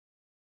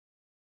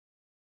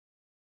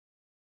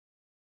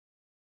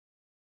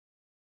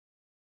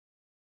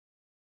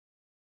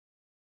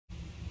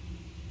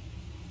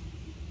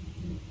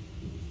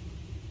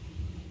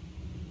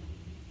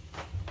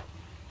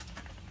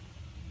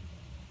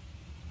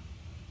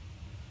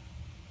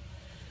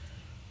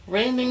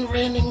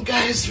Raining,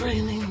 guys,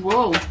 raining.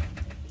 Whoa.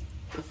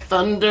 The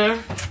thunder.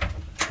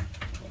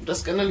 I'm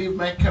just gonna leave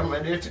my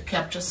camera there to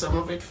capture some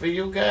of it for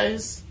you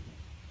guys.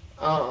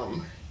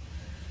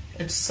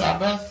 It's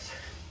Sabbath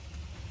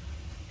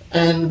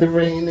and the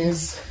rain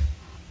is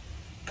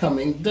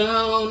coming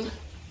down.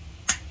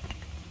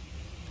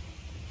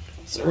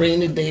 It's a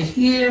rainy day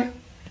here.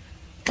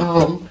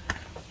 So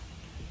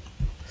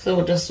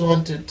I just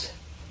wanted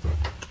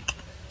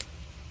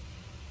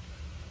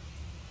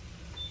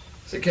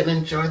so you can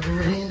enjoy the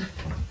rain.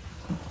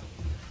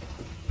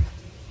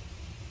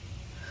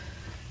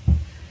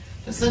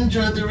 Just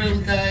enjoy the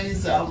rain,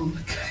 guys. I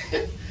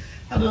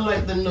don't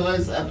like the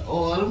noise at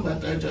all,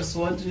 but I just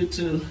want you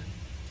to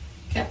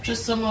capture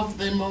some of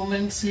the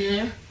moments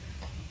here.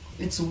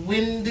 It's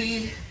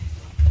windy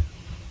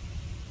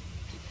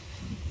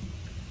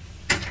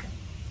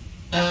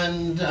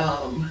and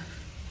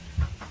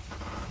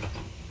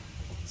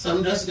so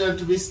I'm just going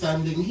to be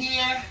standing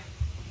here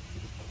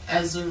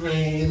as you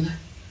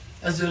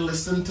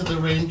listen to the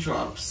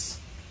raindrops.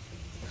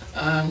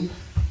 And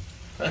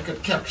if I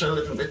could capture a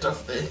little bit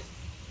of the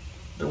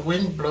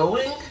wind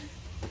blowing.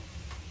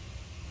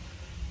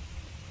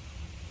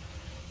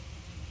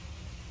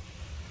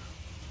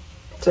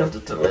 Tilt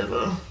it a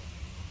little.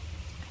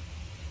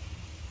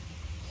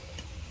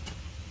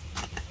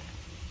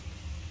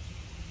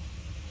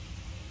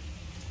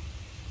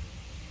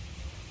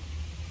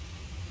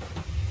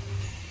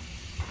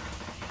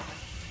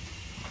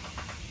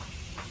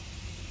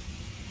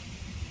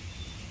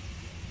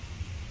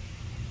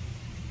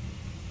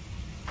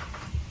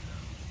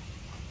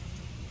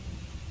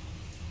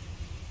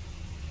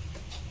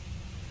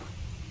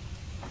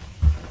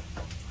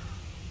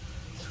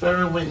 It's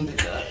very windy,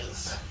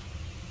 guys.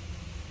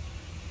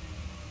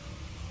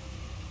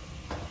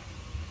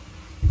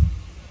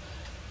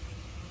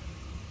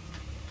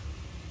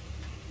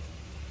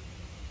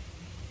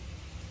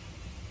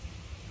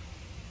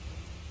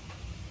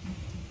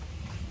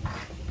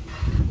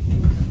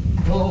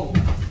 Oh,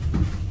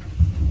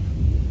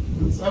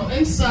 so I'm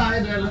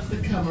inside. I left the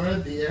camera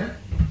there.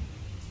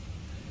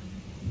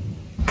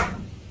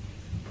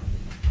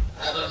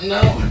 I don't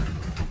know.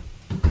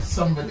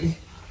 Somebody.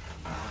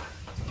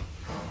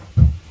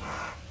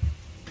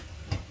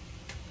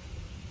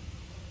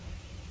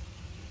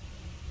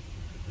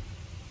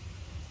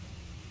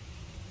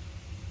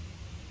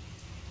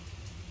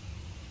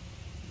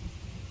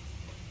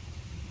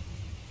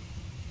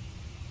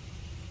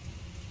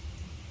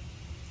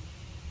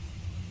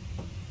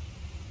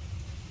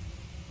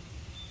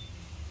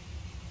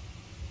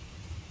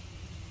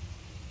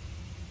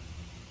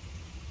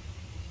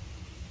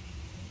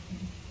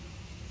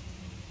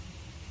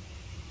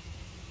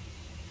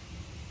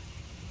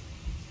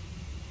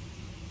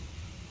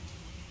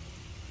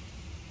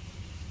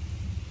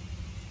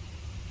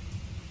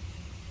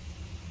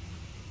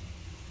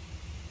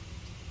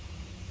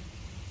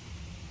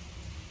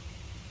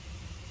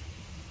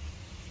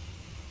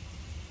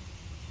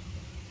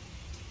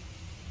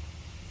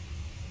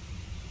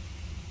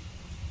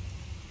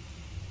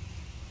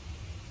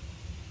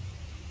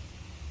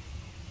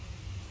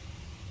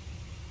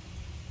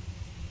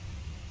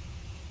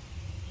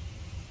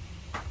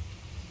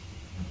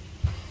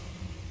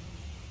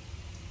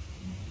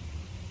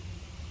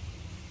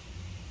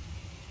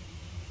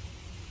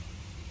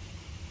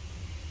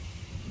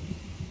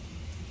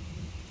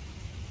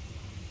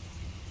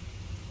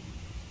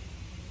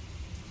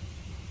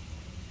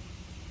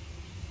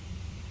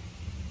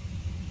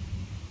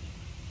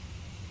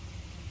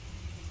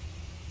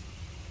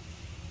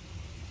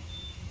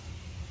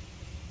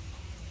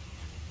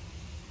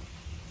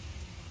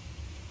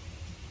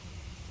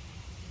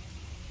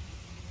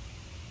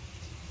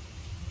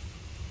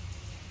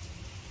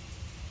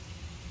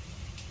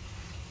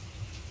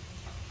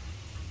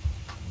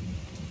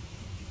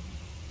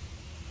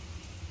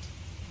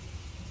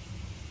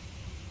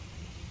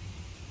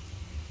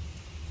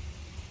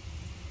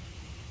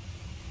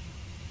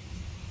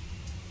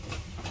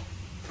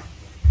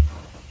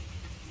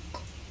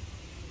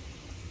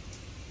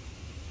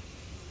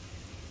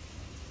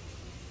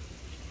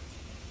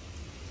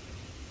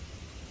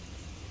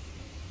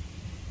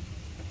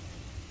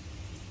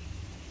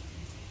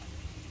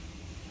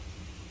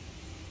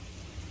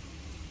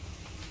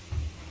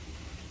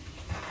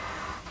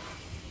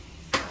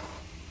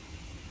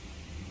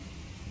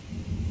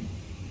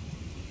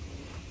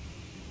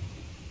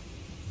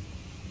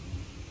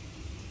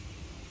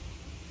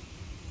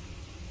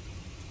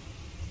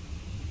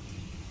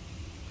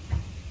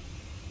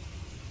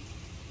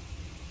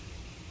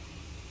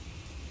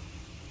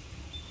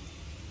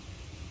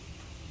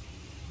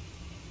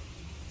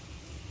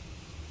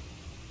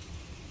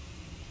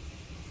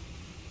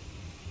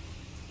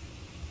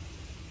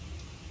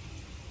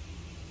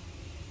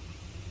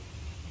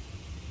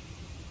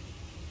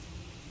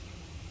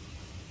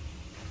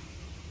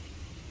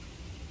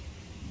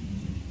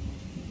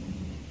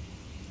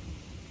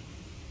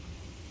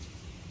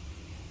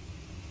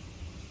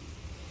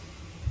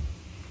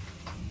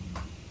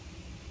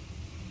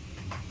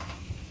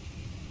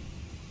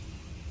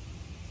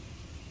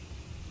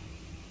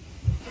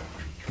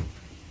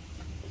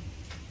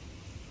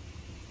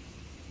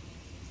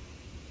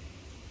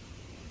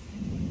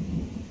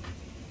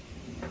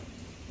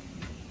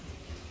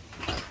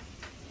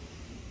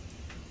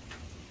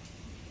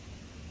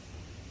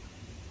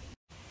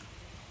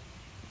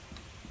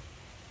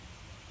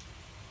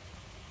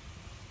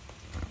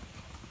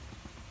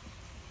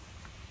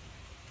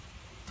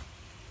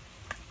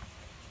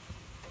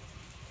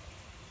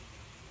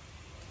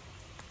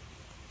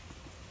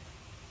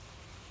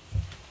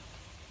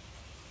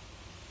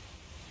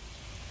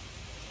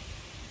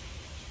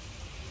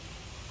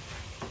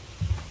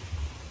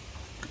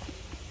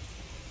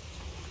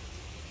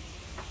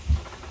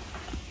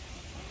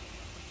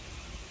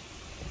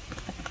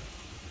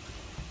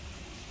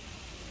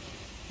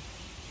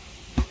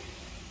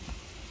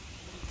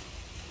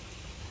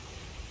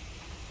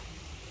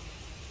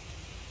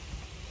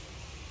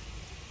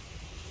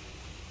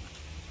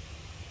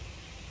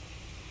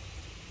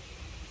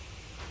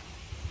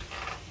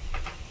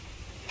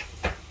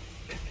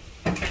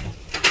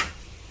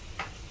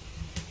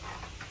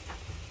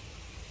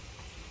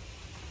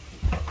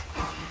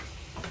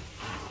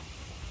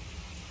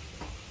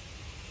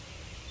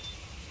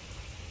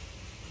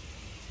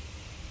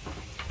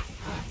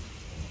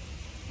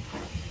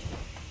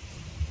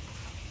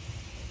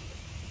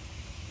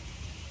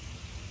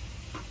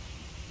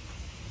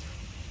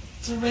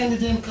 It's a rainy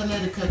day in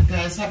Connecticut,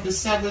 guys. Happy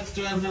Sabbath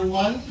to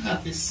everyone.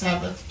 Happy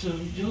Sabbath to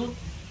you,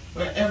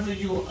 wherever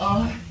you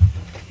are.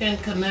 In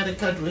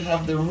Connecticut, we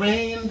have the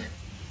rain.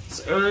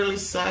 It's early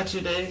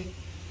Saturday,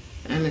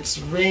 and it's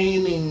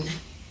raining.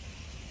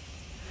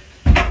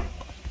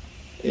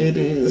 It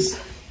is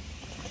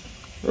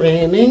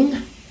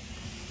raining.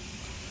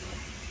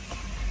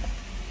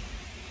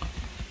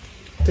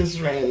 It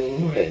is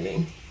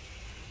raining.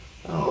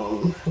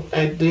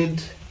 I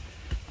did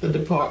the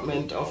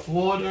Department of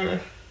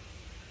Water,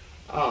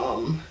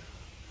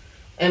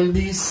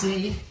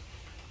 MDC.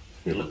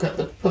 You look at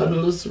the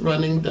puddles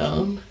running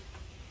down.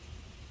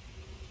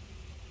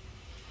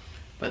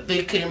 But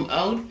they came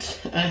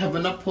out. I have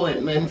an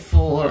appointment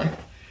for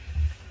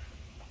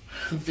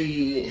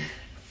the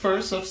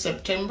 1st of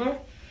September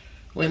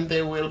when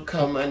they will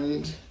come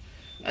and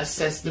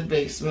assess the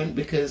basement,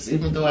 because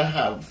even though I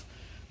have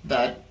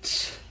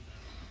that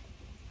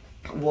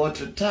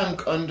water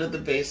tank under the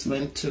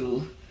basement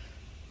to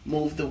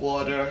move the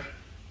water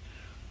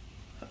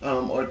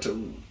or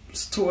to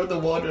store the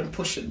water and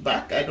push it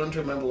back, I don't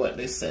remember what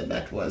they said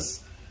that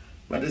was,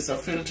 but it's a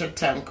filter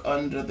tank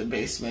under the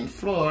basement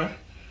floor.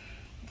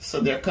 So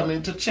they're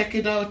coming to check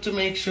it out to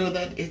make sure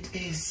that it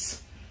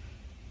is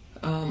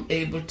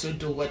able to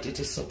do what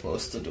it is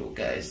supposed to do,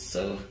 guys.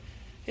 So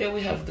here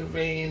we have the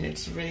rain.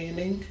 It's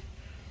raining.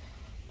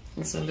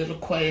 It's a little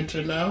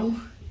quieter now.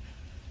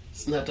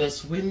 It's not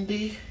as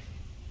windy,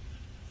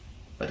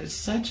 but it's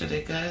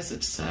Saturday, guys.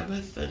 It's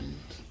Sabbath, and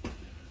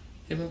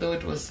even though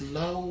it was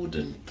loud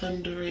and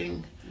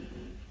thundering,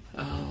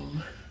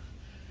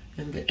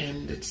 in the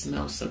end it's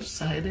now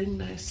subsiding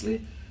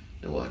nicely.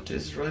 The water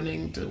is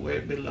running to where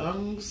it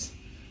belongs.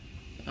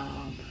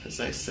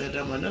 As I said,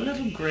 I'm on a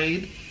little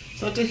grade.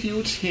 It's not a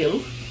huge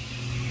hill,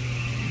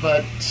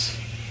 but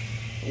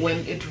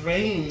when it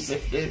rains,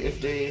 if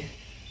the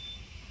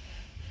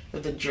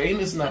drain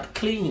is not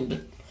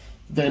cleaned,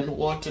 then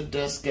water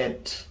does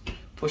get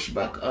pushed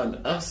back on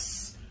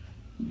us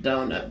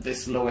down at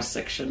this lower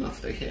section of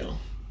the hill.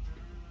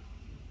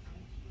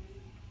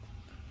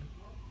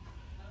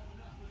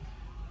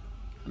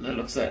 And it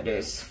looks like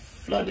there's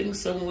flooding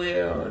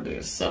somewhere, or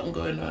there's something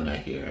going on. I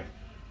hear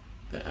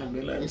the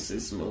ambulance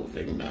is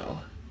moving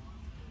now.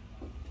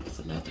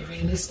 So now the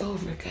rain is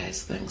over,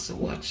 guys. Thanks for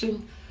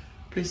watching.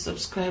 Please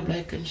subscribe,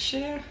 like, and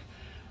share.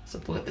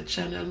 Support the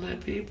channel, my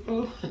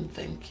people, and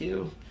thank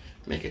you.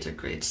 Make it a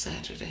great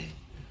Saturday.